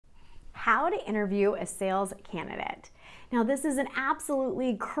how to interview a sales candidate. Now, this is an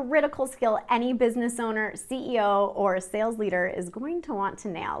absolutely critical skill any business owner, CEO, or sales leader is going to want to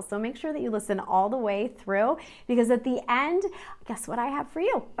nail. So make sure that you listen all the way through, because at the end, guess what I have for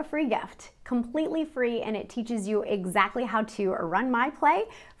you? A free gift, completely free, and it teaches you exactly how to run my play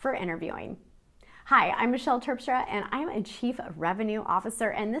for interviewing. Hi, I'm Michelle Terpstra, and I'm a Chief Revenue Officer,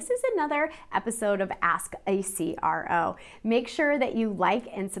 and this is another episode of Ask a CRO. Make sure that you like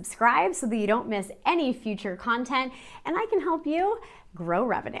and subscribe so that you don't miss any future content, and I can help you grow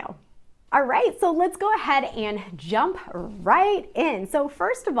revenue. All right, so let's go ahead and jump right in. So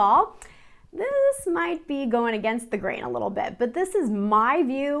first of all, this might be going against the grain a little bit, but this is my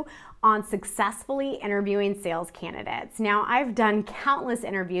view on successfully interviewing sales candidates. Now, I've done countless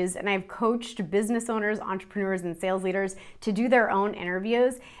interviews and I've coached business owners, entrepreneurs, and sales leaders to do their own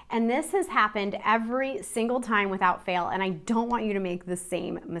interviews. And this has happened every single time without fail. And I don't want you to make the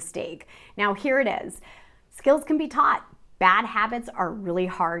same mistake. Now, here it is. Skills can be taught. Bad habits are really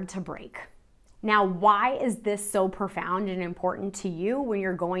hard to break. Now, why is this so profound and important to you when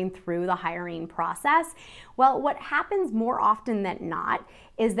you're going through the hiring process? Well, what happens more often than not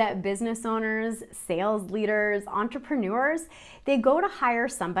is that business owners, sales leaders, entrepreneurs, they go to hire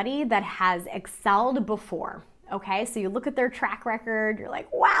somebody that has excelled before. Okay, so you look at their track record, you're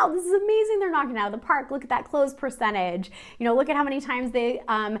like, wow, this is amazing. They're knocking it out of the park. Look at that close percentage. You know, look at how many times they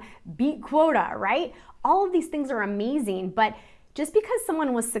beat quota, right? All of these things are amazing, but just because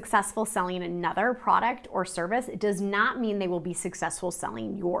someone was successful selling another product or service, it does not mean they will be successful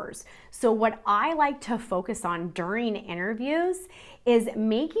selling yours. So what I like to focus on during interviews is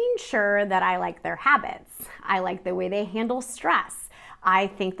making sure that I like their habits. I like the way they handle stress. I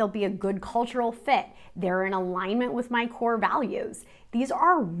think they'll be a good cultural fit. They're in alignment with my core values. These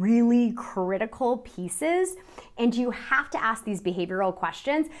are really critical pieces, and you have to ask these behavioral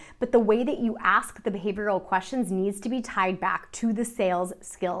questions, but the way that you ask the behavioral questions needs to be tied back to the sales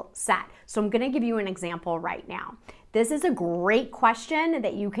skill set. So I'm gonna give you an example right now. This is a great question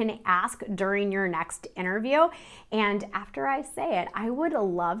that you can ask during your next interview. And after I say it, I would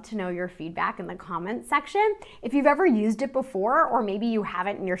love to know your feedback in the comments section. If you've ever used it before, or maybe you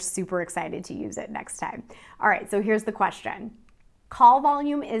haven't and you're super excited to use it next time. All right, so here's the question. Call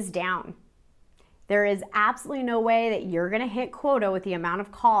volume is down. There is absolutely no way that you're gonna hit quota with the amount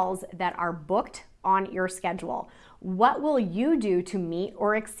of calls that are booked on your schedule. What will you do to meet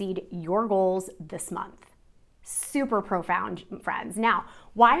or exceed your goals this month? Super profound, friends. Now,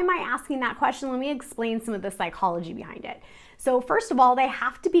 why am I asking that question? Let me explain some of the psychology behind it. So first of all, they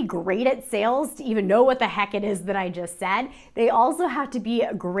have to be great at sales to even know what the heck it is that I just said. They also have to be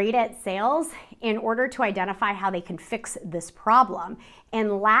great at sales in order to identify how they can fix this problem.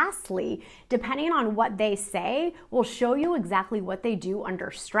 And lastly, depending on what they say, will show you exactly what they do under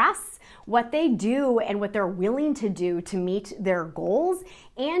stress, what they do and what they're willing to do to meet their goals,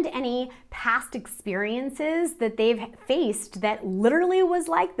 and any past experiences that they've faced that literally was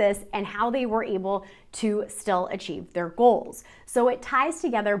like this and how they were able to still achieve their goals. So it ties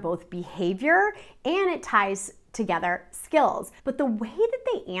together both behavior and it ties together skills. But the way that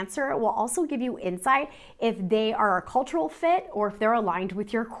they answer will also give you insight if they are a cultural fit or if they're aligned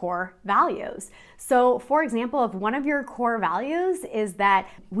with your core values. So for example, if one of your core values is that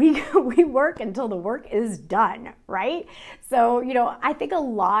we work until the work is done, right? So, you know, I think a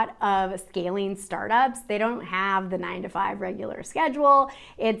lot of scaling startups, they don't have the 9-to-5 regular schedule.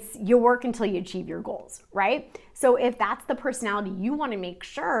 It's you work until you achieve your goals, right? So if that's the personality you want to make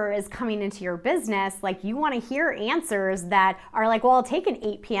sure is coming into your business, like you want to hear answers that are like, well, I'll take an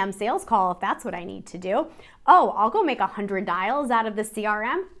 8 p.m. sales call if that's what I need to do. Oh, I'll go make 100 dials out of the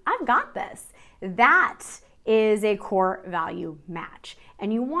CRM. I've got this. That is a core value match.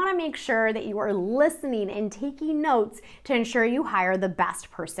 And you want to make sure that you are listening and taking notes to ensure you hire the best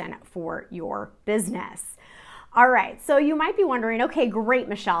person for your business. All right, so you might be wondering, okay, great,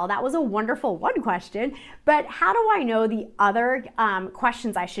 Michelle, that was a wonderful one question, but how do I know the other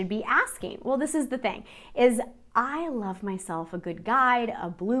questions I should be asking? Well, this is the thing, is I love myself a good guide, a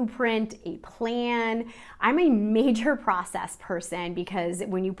blueprint, a plan. I'm a major process person because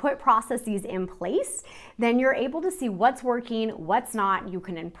when you put processes in place, then you're able to see what's working, what's not, you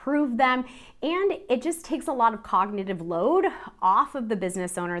can improve them, and it just takes a lot of cognitive load off of the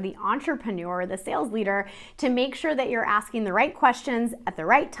business owner, the entrepreneur, the sales leader to make sure that you're asking the right questions at the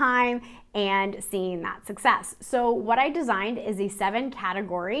right time and seeing that success. So what I designed is a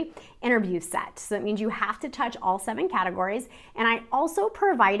 7-category interview set. So that means you have to touch all 7 categories. And I also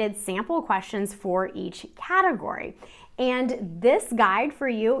provided sample questions for each category. And this guide for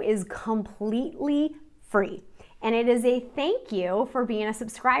you is completely free. and it is a thank you for being a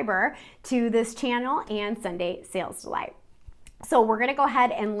subscriber to this channel and Sunday Sales Delight. So we're gonna go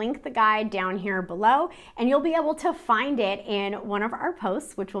ahead and link the guide down here below, and you'll be able to find it in one of our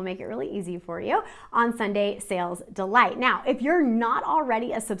posts, which will make it really easy for you on Sunday Sales Delight. Now, if you're not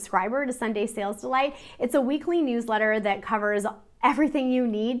already a subscriber to Sunday Sales Delight, it's a weekly newsletter that covers everything you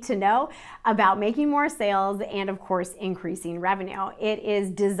need to know about making more sales and, of course, increasing revenue. It is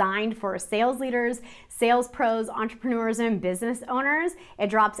designed for sales leaders, sales pros, entrepreneurs, and business owners. It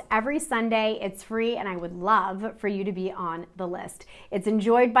drops every Sunday. It's free, and I would love for you to be on the list. It's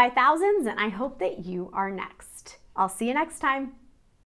enjoyed by thousands, and I hope that you are next. I'll see you next time.